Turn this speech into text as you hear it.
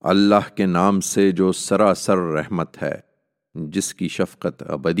اللہ کے نام سے جو سراسر رحمت ہے، جس کی شفقت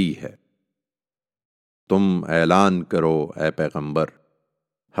ابدی ہے۔ تم اعلان کرو اے پیغمبر،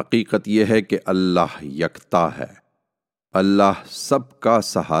 حقیقت یہ ہے کہ اللہ یکتا ہے، اللہ سب کا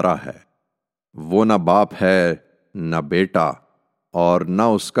سہارا ہے، وہ نہ باپ ہے نہ بیٹا اور نہ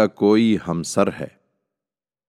اس کا کوئی ہمسر ہے۔